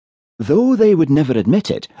Though they would never admit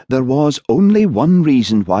it, there was only one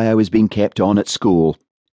reason why I was being kept on at school.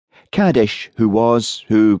 Kaddish,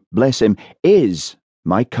 who, bless him, is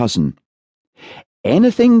my cousin.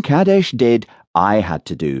 Anything Kaddish did, I had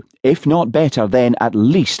to do, if not better, then at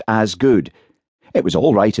least as good. It was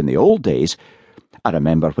all right in the old days. I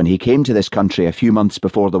remember when he came to this country a few months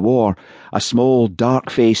before the war, a small,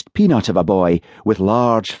 dark-faced peanut of a boy with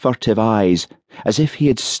large, furtive eyes, as if he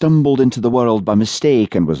had stumbled into the world by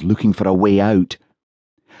mistake and was looking for a way out.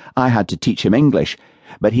 I had to teach him English,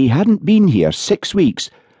 but he hadn't been here 6 weeks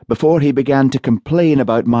before he began to complain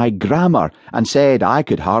about my grammar and said I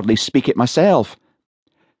could hardly speak it myself.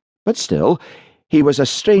 But still, he was a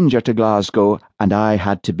stranger to Glasgow, and I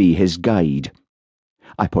had to be his guide.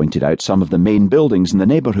 I pointed out some of the main buildings in the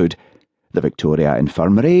neighbourhood: the Victoria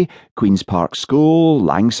Infirmary, Queen's Park School,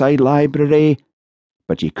 Langside Library.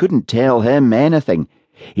 But you couldn't tell him anything.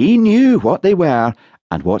 He knew what they were,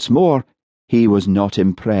 and what's more, he was not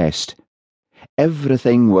impressed.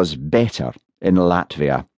 Everything was better in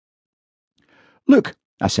Latvia. "Look,"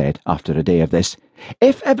 I said after a day of this,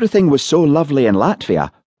 "if everything was so lovely in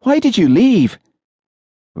Latvia, why did you leave?"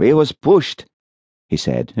 "We was pushed," he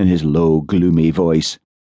said in his low, gloomy voice.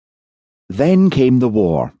 Then came the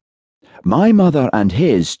war. My mother and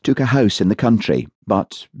his took a house in the country,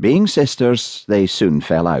 but, being sisters, they soon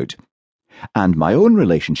fell out. And my own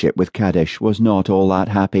relationship with Kaddish was not all that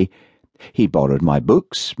happy. He borrowed my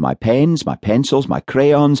books, my pens, my pencils, my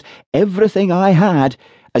crayons, everything I had,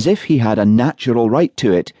 as if he had a natural right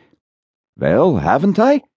to it. "Well, haven't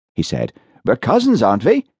I?" he said. "We're cousins, aren't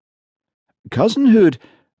we?" Cousinhood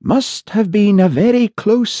must have been a very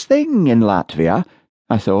close thing in Latvia,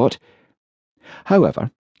 I thought.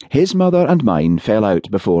 However, his mother and mine fell out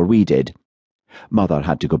before we did. Mother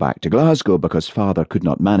had to go back to Glasgow because father could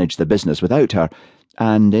not manage the business without her,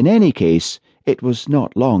 and in any case, it was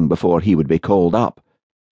not long before he would be called up.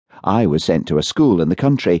 I was sent to a school in the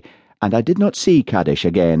country, and I did not see Kaddish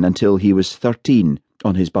again until he was 13,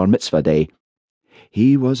 on his bar mitzvah day.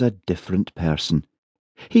 He was a different person.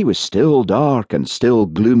 He was still dark and still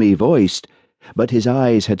gloomy-voiced, but his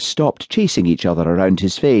eyes had stopped chasing each other around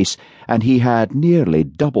his face, and he had nearly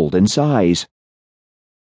doubled in size.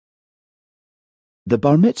 The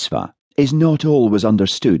bar mitzvah is not always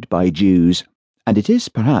understood by Jews, and it is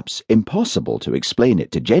perhaps impossible to explain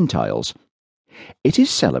it to Gentiles. It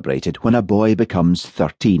is celebrated when a boy becomes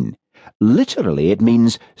 13. Literally, it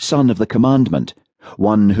means son of the commandment,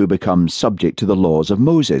 one who becomes subject to the laws of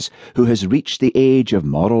Moses, who has reached the age of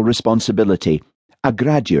moral responsibility, a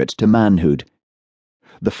graduate to manhood.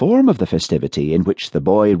 The form of the festivity, in which the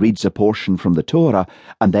boy reads a portion from the Torah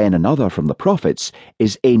and then another from the prophets,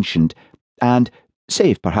 is ancient and,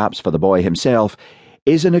 save perhaps for the boy himself,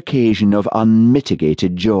 is an occasion of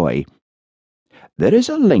unmitigated joy. There is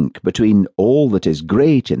a link between all that is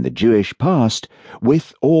great in the Jewish past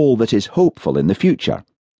with all that is hopeful in the future.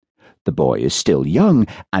 The boy is still young,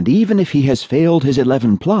 and even if he has failed his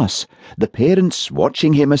 11+, the parents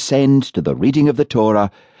watching him ascend to the reading of the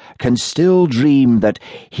Torah can still dream that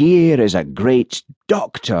here is a great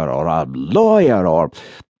doctor or a lawyer or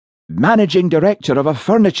managing director of a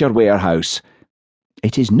furniture warehouse.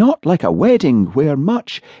 It is not like a wedding where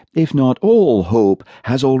much, if not all, hope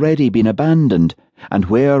has already been abandoned, and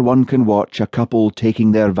where one can watch a couple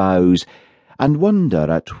taking their vows and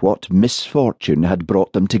wonder at what misfortune had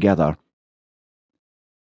brought them together.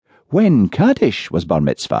 When Kaddish was bar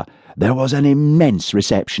mitzvah, there was an immense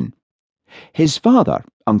reception. His father,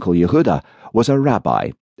 Uncle Yehuda, was a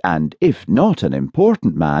rabbi, and if not an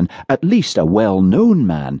important man, at least a well-known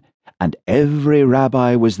man, and every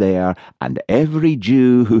rabbi was there, and every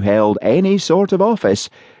Jew who held any sort of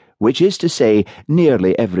office, which is to say,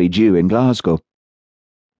 nearly every Jew in Glasgow.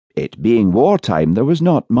 It being wartime, there was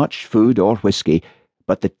not much food or whisky,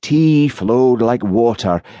 but the tea flowed like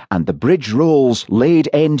water, and the bridge rolls, laid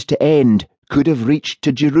end to end, could have reached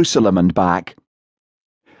to Jerusalem and back.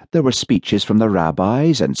 There were speeches from the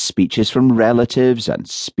rabbis, and speeches from relatives, and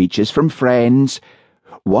speeches from friends.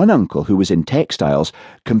 One uncle who was in textiles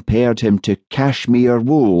compared him to cashmere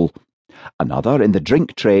wool. Another, in the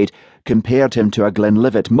drink trade, compared him to a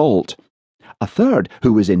Glenlivet malt. A third,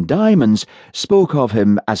 who was in diamonds, spoke of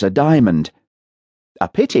him as a diamond. A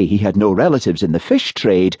pity he had no relatives in the fish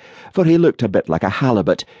trade, for he looked a bit like a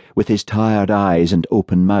halibut, with his tired eyes and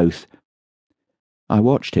open mouth. I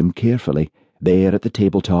watched him carefully, there at the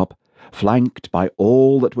tabletop, flanked by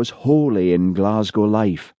all that was holy in Glasgow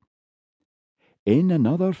life. In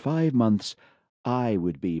another 5 months, I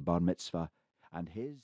would be bar mitzvah, and his